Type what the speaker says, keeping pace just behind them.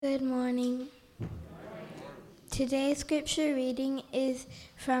Good morning. Today's scripture reading is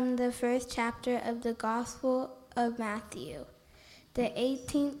from the first chapter of the Gospel of Matthew, the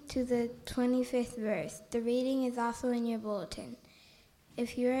 18th to the 25th verse. The reading is also in your bulletin.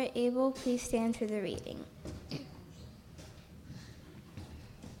 If you are able, please stand for the reading.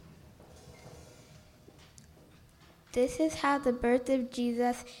 This is how the birth of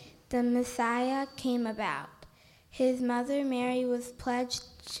Jesus, the Messiah, came about. His mother Mary was pledged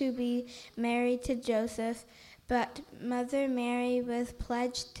to be married to Joseph, but Mother Mary was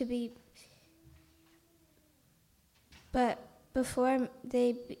pledged to be. But before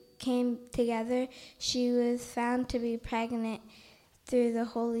they came together, she was found to be pregnant through the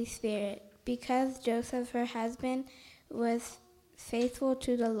Holy Spirit. Because Joseph, her husband, was faithful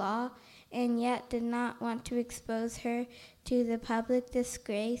to the law and yet did not want to expose her to the public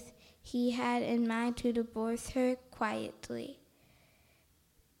disgrace, he had in mind to divorce her quietly.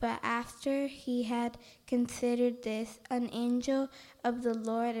 But after he had considered this, an angel of the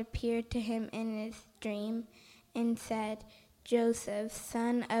Lord appeared to him in his dream and said, "Joseph,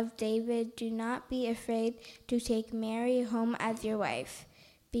 son of David, do not be afraid to take Mary home as your wife,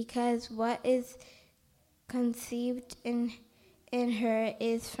 because what is conceived in her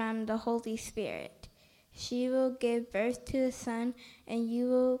is from the Holy Spirit. She will give birth to a son, and you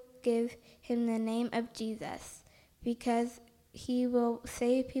will give him the name of Jesus, because he will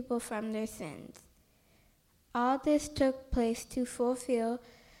save people from their sins." All this took place to fulfill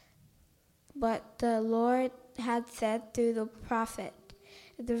what the Lord had said through the prophet.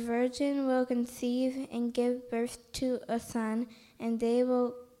 "The virgin will conceive and give birth to a son, and they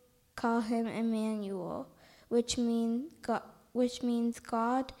will call him Emmanuel," which means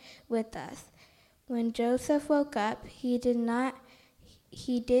God with us. When Joseph woke up, he did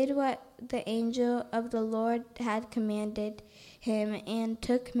what the angel of the Lord had commanded him and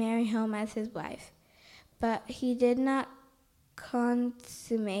took Mary home as his wife. But he did not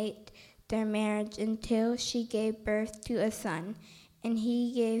consummate their marriage until she gave birth to a son, and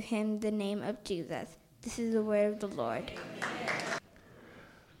he gave him the name of Jesus. This is the word of the Lord.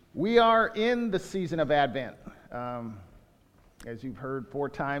 We are in the season of Advent. As you've heard 4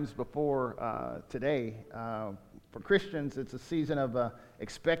 times before today, for Christians, it's a season of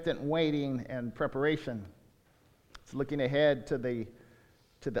expectant waiting and preparation. It's looking ahead to the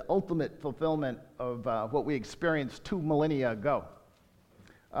ultimate fulfillment of what we experienced 2 millennia ago.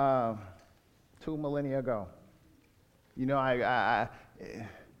 2 millennia ago. You know, I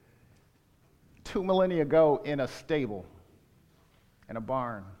 2 millennia ago in a stable, in a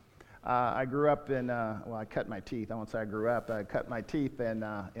barn. I grew up in, I cut my teeth. I won't say I grew up. I cut my teeth in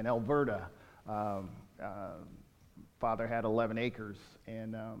Alberta. Father had 11 acres,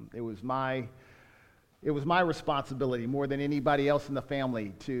 and it was my responsibility more than anybody else in the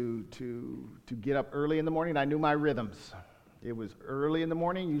family to get up early in the morning. I knew my rhythms. It was early in the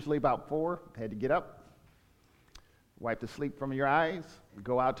morning, usually about 4. I had to get up, wipe the sleep from your eyes,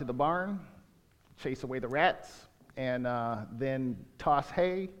 go out to the barn, chase away the rats, and then toss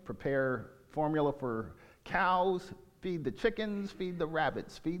hay, prepare formula for cows, feed the chickens, feed the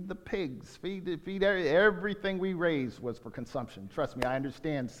rabbits, feed the pigs, feed everything we raised was for consumption. Trust me, I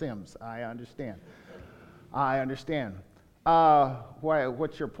understand Sims. I understand.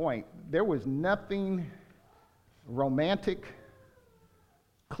 What's your point? There was nothing romantic,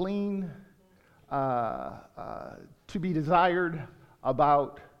 clean, to be desired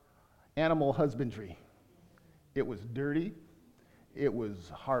about animal husbandry. It was dirty, it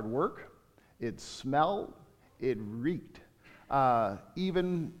was hard work, it smelled, it reeked,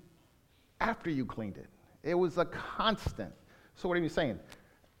 even after you cleaned it. It was a constant. So what are you saying?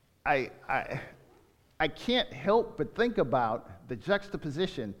 I can't help but think about the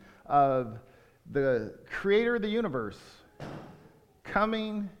juxtaposition of the creator of the universe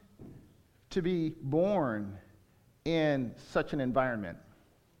coming to be born in such an environment.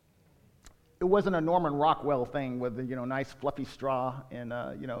 It wasn't a Norman Rockwell thing with nice fluffy straw and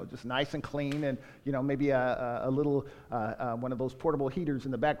just nice and clean, and maybe a little one of those portable heaters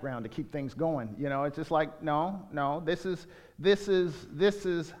in the background to keep things going. It's just like no. This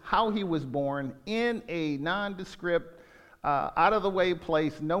is how he was born in a nondescript, out of the way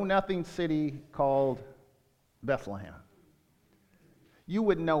place, know nothing city called Bethlehem. You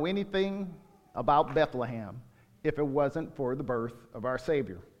wouldn't know anything about Bethlehem if it wasn't for the birth of our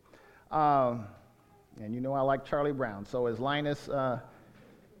Savior. And I like Charlie Brown. So as Linus,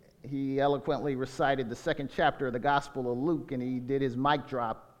 he eloquently recited the 2nd chapter of the Gospel of Luke, and he did his mic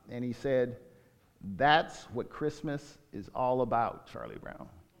drop, and he said, "That's what Christmas is all about, Charlie Brown."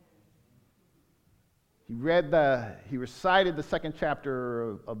 He recited the second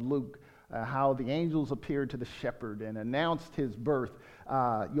chapter of Luke, how the angels appeared to the shepherd and announced his birth.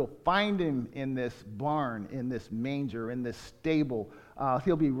 You'll find him in this barn, in this manger, in this stable.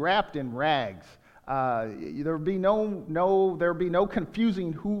 He'll be wrapped in rags. There'll be no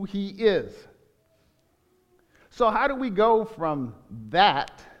confusing who he is. So how do we go from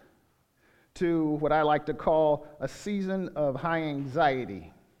that to what I like to call a season of high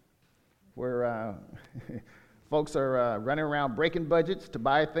anxiety, where folks are running around breaking budgets to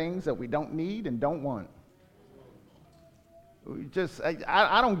buy things that we don't need and don't want?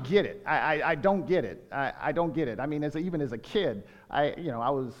 I don't get it. I don't get it. I don't get it. I mean, even as a kid, I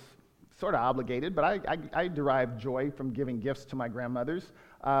was sort of obligated, but I derived joy from giving gifts to my grandmothers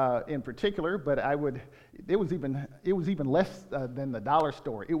in particular. But it was even less than the dollar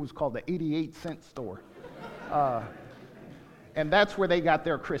store. It was called the 88-cent store, and that's where they got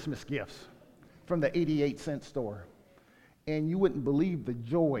their Christmas gifts, from the 88-cent store. And you wouldn't believe the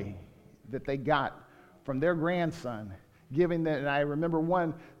joy that they got from their grandson giving that. And I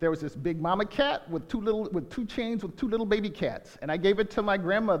remember there was this big mama cat with two chains with two little baby cats. And I gave it to my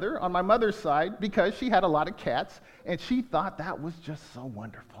grandmother on my mother's side because she had a lot of cats, and she thought that was just so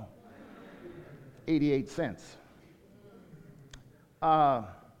wonderful. 88 cents.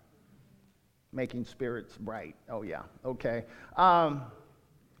 Making spirits bright. Oh, yeah. Okay.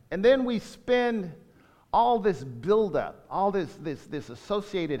 And then we spend all this buildup, all this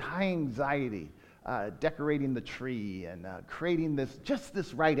associated high anxiety, decorating the tree and creating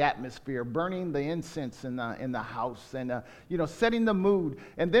this right atmosphere, burning the incense in the house, and setting the mood.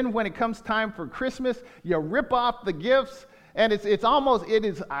 And then when it comes time for Christmas, you rip off the gifts, and it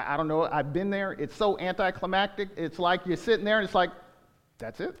is. I don't know. I've been there. It's so anticlimactic. It's like you're sitting there, and it's like,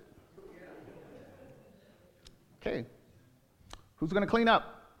 that's it. Okay, who's going to clean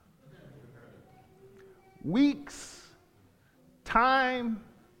up? Weeks, time,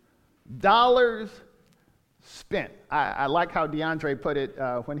 dollars spent. I like how DeAndre put it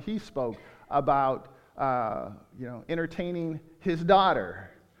when he spoke about entertaining his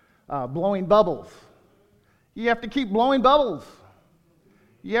daughter, blowing bubbles. You have to keep blowing bubbles.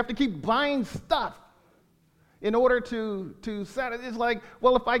 You have to keep buying stuff in order to satisfy. It's like,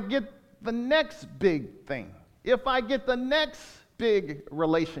 well, if I get the next big thing, if I get the next big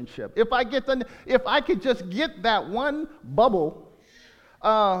relationship, if I could just get that one bubble.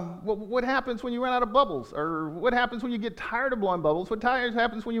 What happens when you run out of bubbles? Or what happens when you get tired of blowing bubbles? What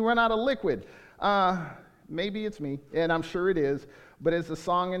happens when you run out of liquid? Maybe it's me, and I'm sure it is, but as the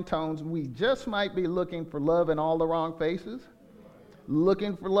song intones, we just might be looking for love in all the wrong places,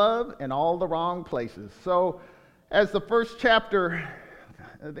 looking for love in all the wrong places. So as the first chapter,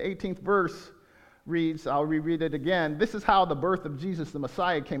 the 18th verse reads, I'll reread it again. This is how the birth of Jesus the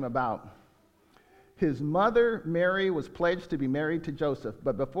Messiah came about. His mother, Mary, was pledged to be married to Joseph,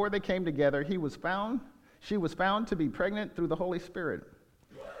 but before they came together, she was found to be pregnant through the Holy Spirit.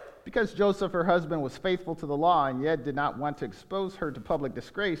 Because Joseph, her husband, was faithful to the law and yet did not want to expose her to public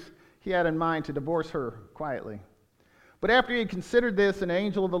disgrace, he had in mind to divorce her quietly. But after he had considered this, an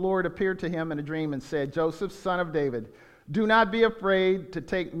angel of the Lord appeared to him in a dream and said, Joseph, son of David, do not be afraid to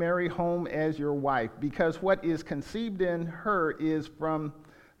take Mary home as your wife, because what is conceived in her is from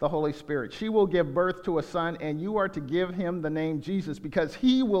the Holy Spirit. She will give birth to a son, and you are to give him the name Jesus, because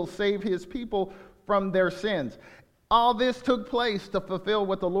he will save his people from their sins. All this took place to fulfill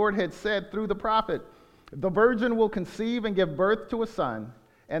what the Lord had said through the prophet. The virgin will conceive and give birth to a son,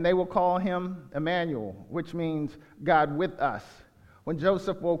 and they will call him Emmanuel, which means God with us. When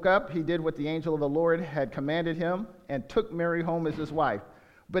Joseph woke up, he did what the angel of the Lord had commanded him and took Mary home as his wife.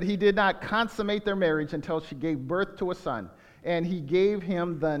 But he did not consummate their marriage until she gave birth to a son, and he gave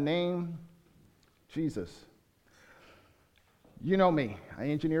him the name Jesus. You know me, I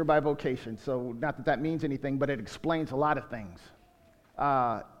engineer by vocation, so not that means anything, but it explains a lot of things.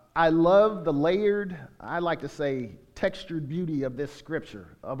 I love the layered, I like to say, textured beauty of this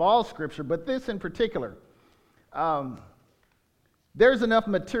scripture, of all scripture, but this in particular. There's enough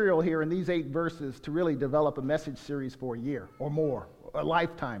material here in these 8 verses to really develop a message series for a year or more, a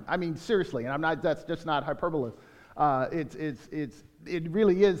lifetime. I mean, seriously, and that's just not hyperbole. It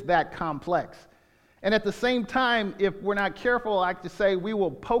really is that complex. And at the same time, if we're not careful, I like to say, we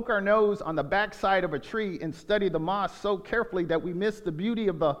will poke our nose on the backside of a tree and study the moss so carefully that we miss the beauty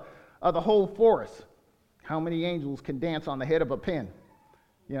of the whole forest. How many angels can dance on the head of a pin?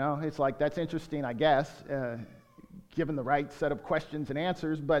 You know, it's like, that's interesting, I guess, given the right set of questions and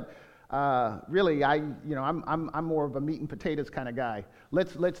answers. But really, I'm more of a meat and potatoes kind of guy.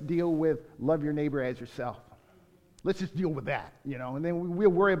 Let's deal with love your neighbor as yourself. Let's just deal with that, and then we'll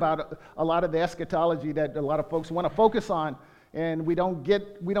worry about a lot of the eschatology that a lot of folks want to focus on, and we don't get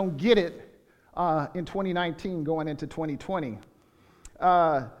it in 2019 going into 2020.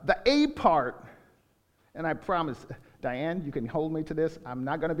 The A part, and I promise, Diane, you can hold me to this. I'm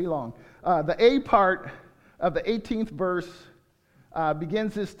not going to be long. The A part of the 18th verse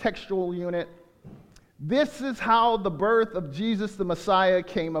begins this textual unit. This is how the birth of Jesus the Messiah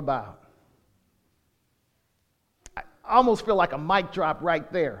came about. I almost feel like a mic drop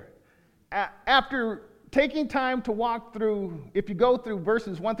right there. After taking time to walk through, if you go through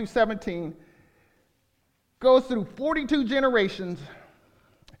verses 1 through 17, goes through 42 generations.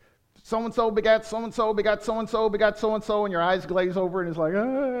 So-and-so begat so-and-so, begat so-and-so, begat so-and-so, and your eyes glaze over, and it's like,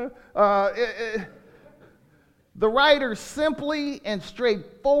 The writer simply and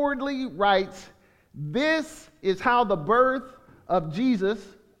straightforwardly writes, this is how the birth of Jesus,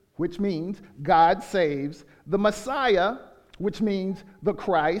 which means God saves, the Messiah, which means the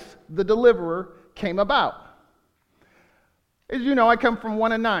Christ, the deliverer, came about. As you know, I come from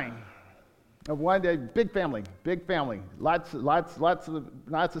one of 9. Of one big family, lots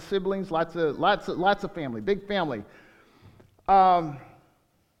of siblings, lots of family, big family. I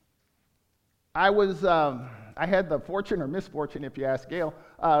had the fortune or misfortune, if you ask Gail,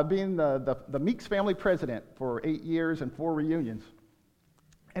 being the Meeks family president for 8 years and 4 reunions,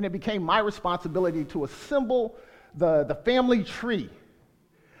 and it became my responsibility to assemble the family tree.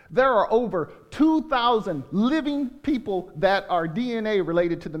 There are over 2,000 living people that are DNA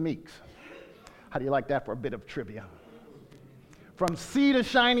related to the Meeks. How do you like that for a bit of trivia? From sea to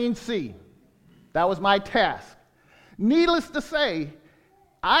shining sea. That was my task. Needless to say,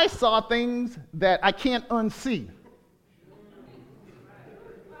 I saw things that I can't unsee.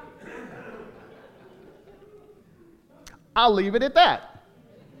 I'll leave it at that.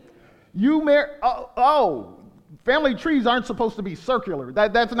 Family trees aren't supposed to be circular.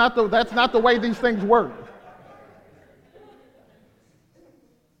 That's not the way these things work.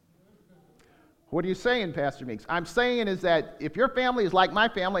 What are you saying, Pastor Meeks? I'm saying is that if your family is like my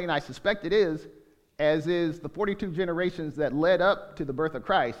family, and I suspect it is, as is the 42 generations that led up to the birth of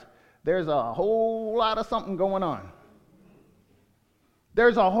Christ, there's a whole lot of something going on.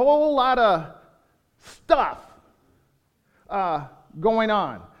 There's a whole lot of stuff going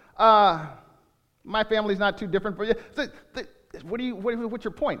on. My family's not too different from you. What's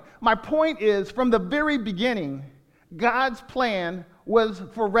your point? My point is, from the very beginning, God's plan was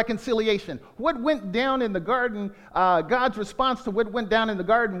for reconciliation. What went down in the garden, God's response to what went down in the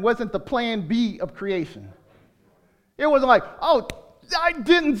garden wasn't the plan B of creation. It wasn't like, oh, I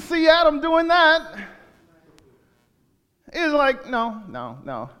didn't see Adam doing that. It was like,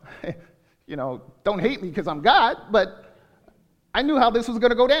 no. Don't hate me because I'm God, but I knew how this was going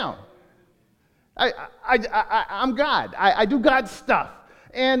to go down. I'm God. I do God's stuff.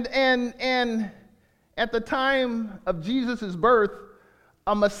 And at the time of Jesus' birth,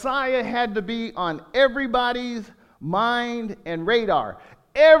 a Messiah had to be on everybody's mind and radar.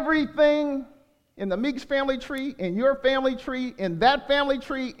 Everything in the Meeks family tree, in your family tree, in that family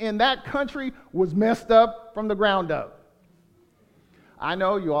tree, in that country was messed up from the ground up. I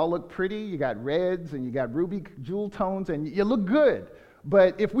know you all look pretty. You got reds and you got ruby jewel tones and you look good.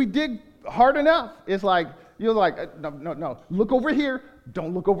 But if we dig hard enough, it's like, you're like, no, look over here.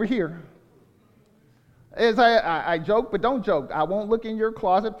 Don't look over here. As I joke, but don't joke. I won't look in your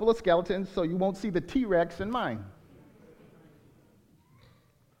closet full of skeletons so you won't see the T-Rex in mine.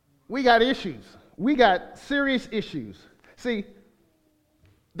 We got issues. We got serious issues. See,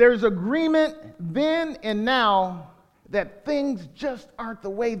 there's agreement then and now that things just aren't the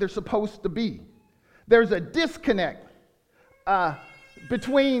way they're supposed to be. There's a disconnect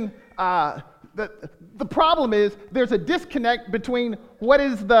between, the problem is there's a disconnect between what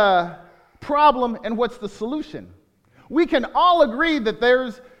is the problem and what's the solution. We can all agree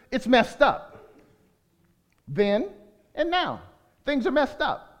that it's messed up. Then and now, things are messed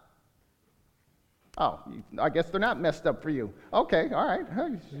up. Oh, I guess they're not messed up for you. Okay, all right.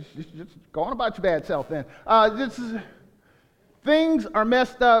 Just go on about your bad self then. Things are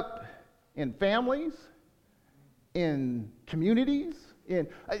messed up in families, in communities,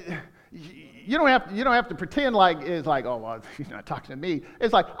 you don't have to pretend like it's like, oh, well, he's not talking to me.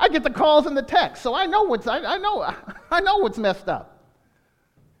 It's like I get the calls and the texts, so I know what's messed up.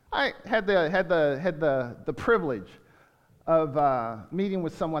 I had the privilege of meeting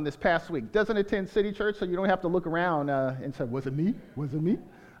with someone this past week. Doesn't attend City Church, so you don't have to look around and say, was it me?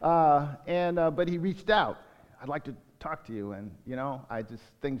 But he reached out. I'd like to talk to you, and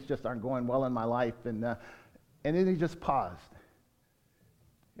things just aren't going well in my life, and then he just paused.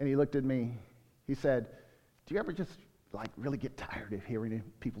 And he looked at me. He said, Do you ever just really get tired of hearing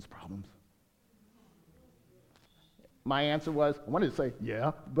people's problems? My answer was, I wanted to say,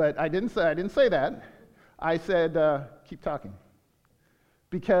 yeah, but I didn't say that. I said, keep talking.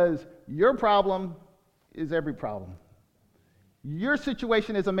 Because your problem is every problem. Your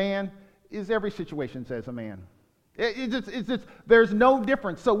situation as a man is every situation as a man. It's just, there's no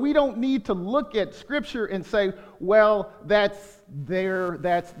difference. So we don't need to look at Scripture and say, well, that's there,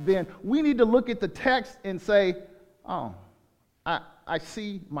 that's then. We need to look at the text and say, oh, I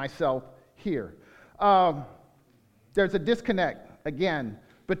see myself here. There's a disconnect, again,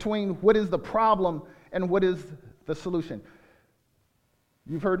 between what is the problem and what is the solution.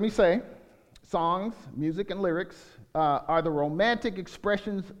 You've heard me say, songs, music, and lyrics are the romantic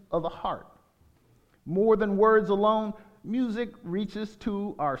expressions of the heart. More than words alone, music reaches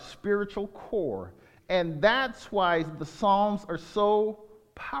to our spiritual core. And that's why the Psalms are so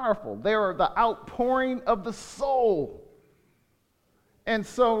powerful. They are the outpouring of the soul. And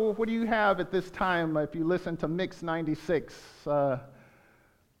so what do you have at this time if you listen to Mix 96,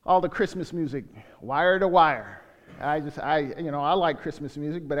 all the Christmas music, wire to wire? I like Christmas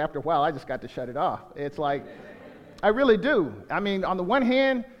music, but after a while, I just got to shut it off. It's like, I really do. I mean, on the one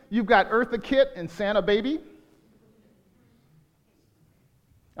hand, you've got Eartha Kitt and Santa Baby.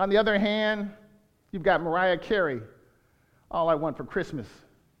 On the other hand, you've got Mariah Carey. All I want for Christmas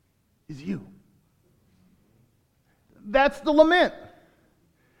is you. That's the lament.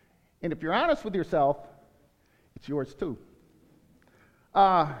 And if you're honest with yourself, it's yours too.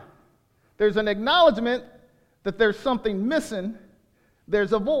 There's an acknowledgement that there's something missing,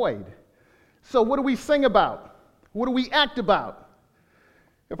 there's a void. So what do we sing about? What do we act about?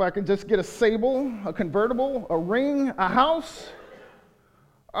 If I can just get a Sable, a convertible, a ring, a house,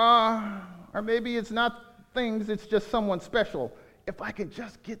 or maybe it's not things, it's just someone special. If I can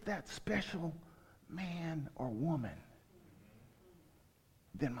just get that special man or woman,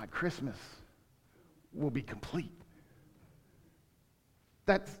 then my Christmas will be complete.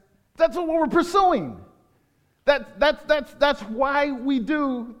 That's what we're pursuing. That's why we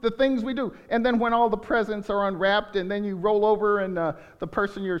do the things we do. And then when all the presents are unwrapped and then you roll over and the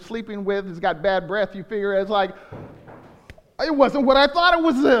person you're sleeping with has got bad breath, you figure it's like, it wasn't what I thought it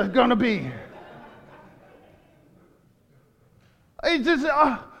was going to be. It's just,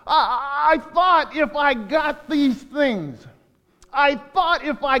 I thought if I got these things, I thought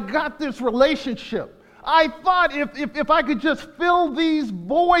if I got this relationship, I thought if I could just fill these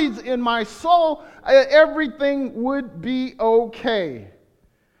voids in my soul, everything would be okay.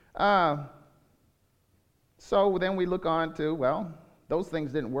 So then we look on to, well, those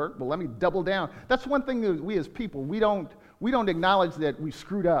things didn't work, but let me double down. That's one thing that we as people, we don't acknowledge that we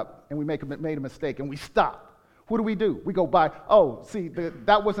screwed up and we made a mistake and we stop. What do? We go by,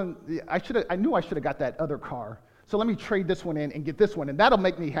 that wasn't, I knew I should have got that other car. So let me trade this one in and get this one, and that'll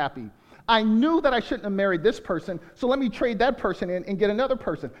make me happy. I knew that I shouldn't have married this person, so let me trade that person in and get another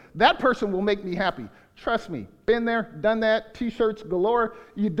person. That person will make me happy. Trust me, been there, done that, t-shirts galore.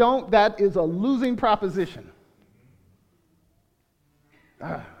 You don't, that is a losing proposition.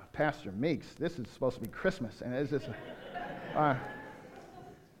 Pastor Meeks, this is supposed to be Christmas, and it's just,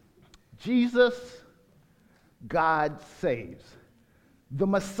 Jesus, God saves. The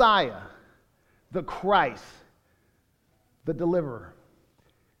Messiah, the Christ, the deliverer.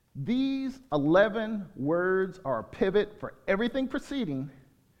 These 11 words are a pivot for everything preceding,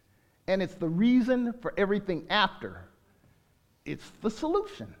 and it's the reason for everything after. It's the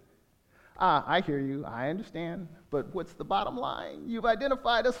solution. I hear you, I understand, but what's the bottom line? You've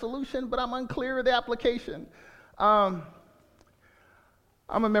identified a solution, but I'm unclear of the application. I'm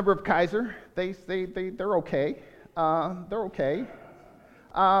a member of Kaiser. They're okay. They're okay.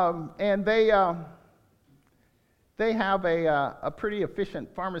 And they have a pretty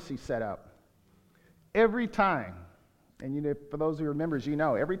efficient pharmacy set up. Every time, and for those of your members,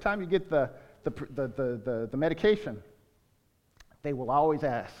 every time you get the medication, they will always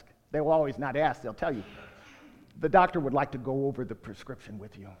ask. They will always not ask, they'll tell you, the doctor would like to go over the prescription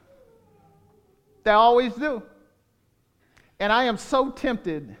with you. They always do. And I am so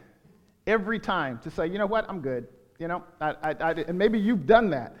tempted every time to say, you know what, I'm good. And maybe you've done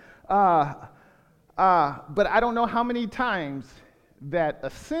that. But I don't know how many times that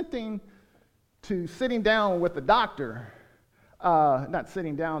assenting to sitting down with the doctor, not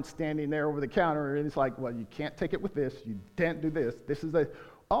sitting down, standing there over the counter, and it's like, well, you can't take it with this, you can't do this, this is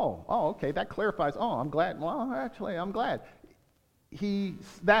okay, that clarifies, I'm glad, well, actually, I'm glad.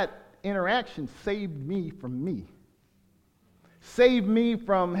 That interaction saved me from me. Saved me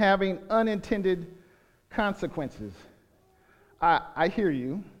from having unintended consequences. I hear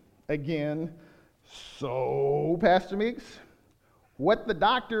you, again, So, Pastor Meeks, what the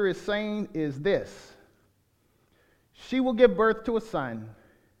doctor is saying is this: she will give birth to a son,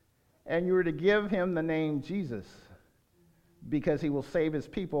 and you are to give him the name Jesus, because he will save his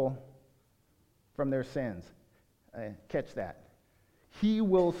people from their sins. Catch that. He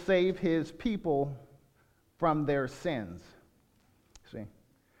will save his people from their sins. See,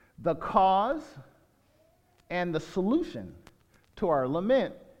 the cause and the solution to our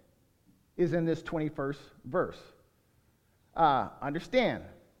lament is in this 21st verse. Understand,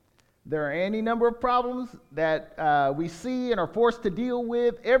 there are any number of problems that we see and are forced to deal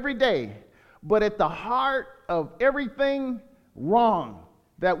with every day, but at the heart of everything wrong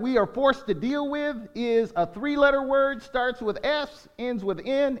that we are forced to deal with is a three-letter word, starts with S, ends with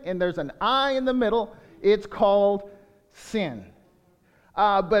N, and there's an I in the middle. It's called sin.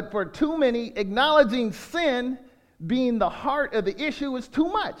 But for too many, acknowledging sin being the heart of the issue is too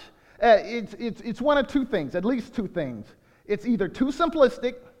much. It's one of two things, at least two things. It's either too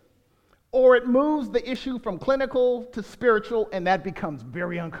simplistic, or it moves the issue from clinical to spiritual, and that becomes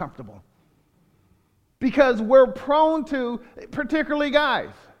very uncomfortable. Because we're prone to, particularly guys,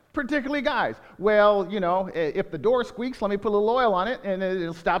 well, you know, if the door squeaks, let me put a little oil on it and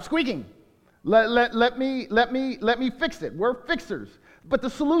it'll stop squeaking. Let me fix it. We're fixers. But the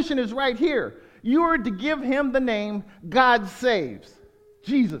solution is right here. You are to give him the name God saves.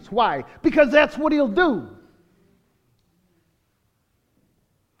 Jesus. Why? Because that's what he'll do.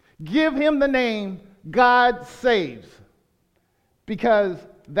 Give him the name God saves. Because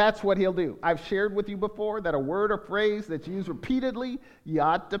that's what he'll do. I've shared with you before that a word or phrase that's used repeatedly, you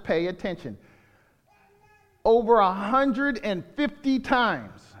ought to pay attention. Over 150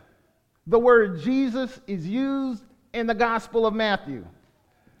 times, the word Jesus is used in the Gospel of Matthew.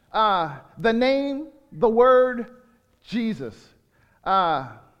 The name, the word, Jesus.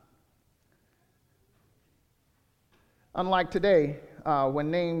 Unlike today,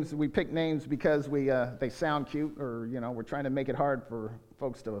 when we pick names because they sound cute, or we're trying to make it hard for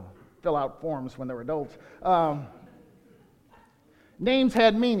folks to fill out forms when they're adults. Names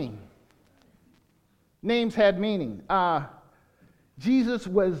had meaning. Jesus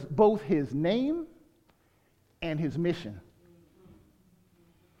was both his name and his mission.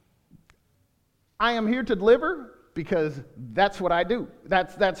 I am here to deliver because that's what I do.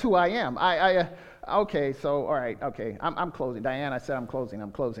 That's who I am. Okay, so all right, okay. I'm closing. Diane, I said I'm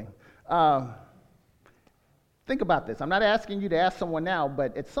closing. Think about this. I'm not asking you to ask someone now,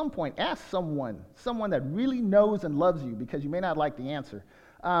 but at some point, ask someone that really knows and loves you, because you may not like the answer.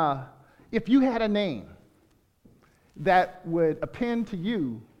 If you had a name that would append to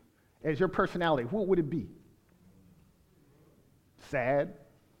you as your personality, what would it be? Sad?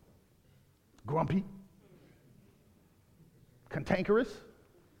 Grumpy? Cantankerous?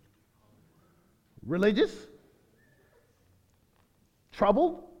 Religious?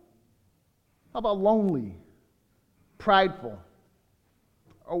 Troubled? How about lonely? Prideful?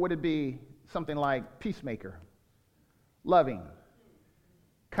 Or would it be something like peacemaker, loving,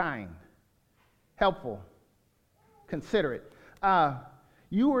 kind, helpful, considerate?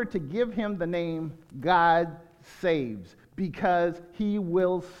 You are to give him the name God saves, because he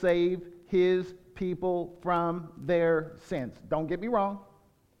will save his people from their sins. Don't get me wrong.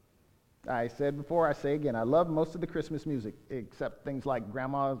 I said before, I say again, I love most of the Christmas music, except things like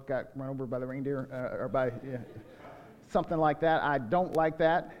Grandma Got Run Over by the Reindeer, or by something like that. I don't like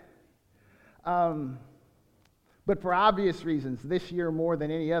that. But for obvious reasons, this year more than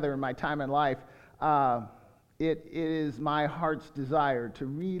any other in my time in life, it is my heart's desire to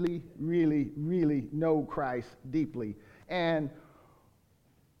really, really, really know Christ deeply. And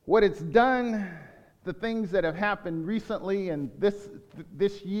what it's done, the things that have happened recently and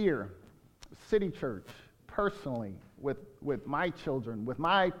this year, City Church, personally, with my children, with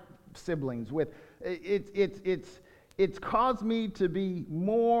my siblings, it's caused me to be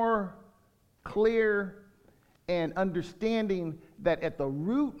more clear and understanding that at the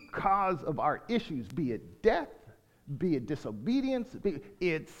root cause of our issues, be it death, be it disobedience,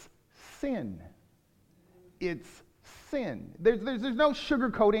 it's sin. It's sin. There's no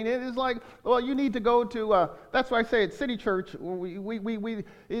sugarcoating it. It's like, well, you need to go to, that's why I say at City Church,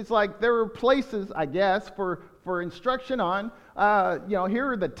 it's like there are places, I guess, for instruction on,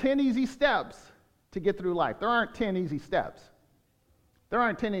 here are the 10 easy steps to get through life. There aren't 10 easy steps.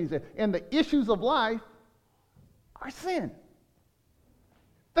 And the issues of life are sin.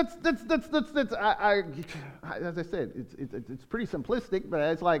 That's as I said, it's pretty simplistic, but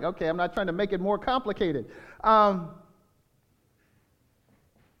it's like, okay, I'm not trying to make it more complicated.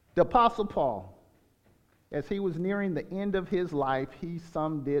 The Apostle Paul, as he was nearing the end of his life, he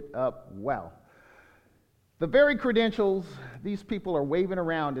summed it up well. The very credentials these people are waving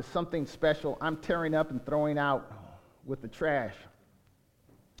around is something special I'm tearing up and throwing out with the trash,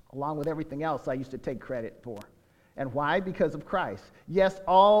 along with everything else I used to take credit for. And why? Because of Christ. Yes,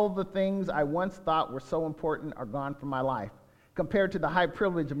 all the things I once thought were so important are gone from my life, compared to the high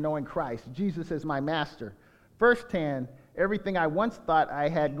privilege of knowing Christ, Jesus as my master. Firsthand, everything I once thought I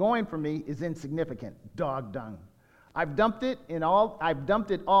had going for me is insignificant, dog dung. I've dumped it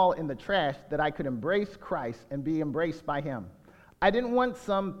all in the trash that I could embrace Christ and be embraced by him. I didn't want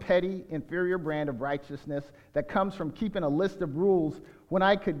some petty, inferior brand of righteousness that comes from keeping a list of rules when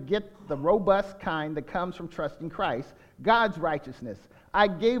I could get the robust kind that comes from trusting Christ, God's righteousness. I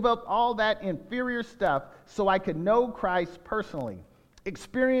gave up all that inferior stuff so I could know Christ personally,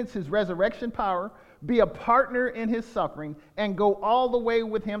 experience his resurrection power, be a partner in his suffering, and go all the way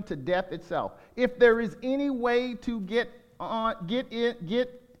with him to death itself. If there is any way to get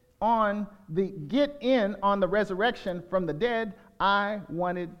in on the resurrection from the dead, I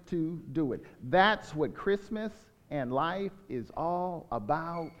wanted to do it. That's what Christmas and life is all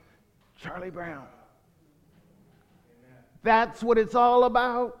about, Charlie Brown. That's what it's all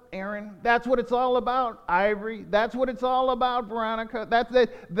about, Aaron. That's what it's all about, Ivory. That's what it's all about, Veronica.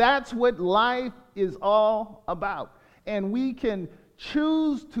 That's what life is all about. And we can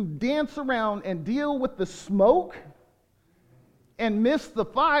choose to dance around and deal with the smoke and miss the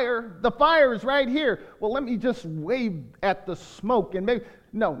fire. The fire is right here. Well, let me just wave at the smoke and maybe...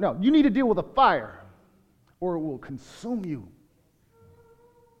 No, you need to deal with the fire or it will consume you.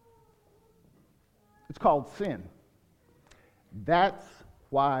 It's called sin. That's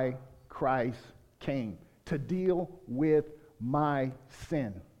why Christ came, to deal with my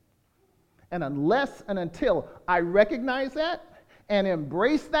sin. And unless and until I recognize that and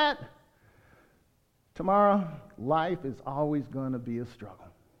embrace that, tomorrow, life is always going to be a struggle.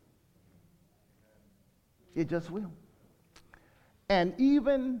 It just will. And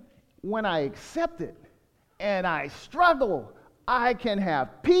even when I accept it and I struggle, I can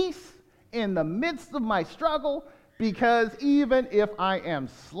have peace in the midst of my struggle, because even if I am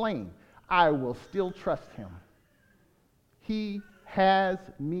slain, I will still trust him. He has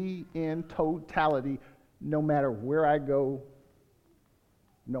me in totality no matter where I go,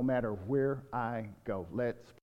 no matter where I go. Let's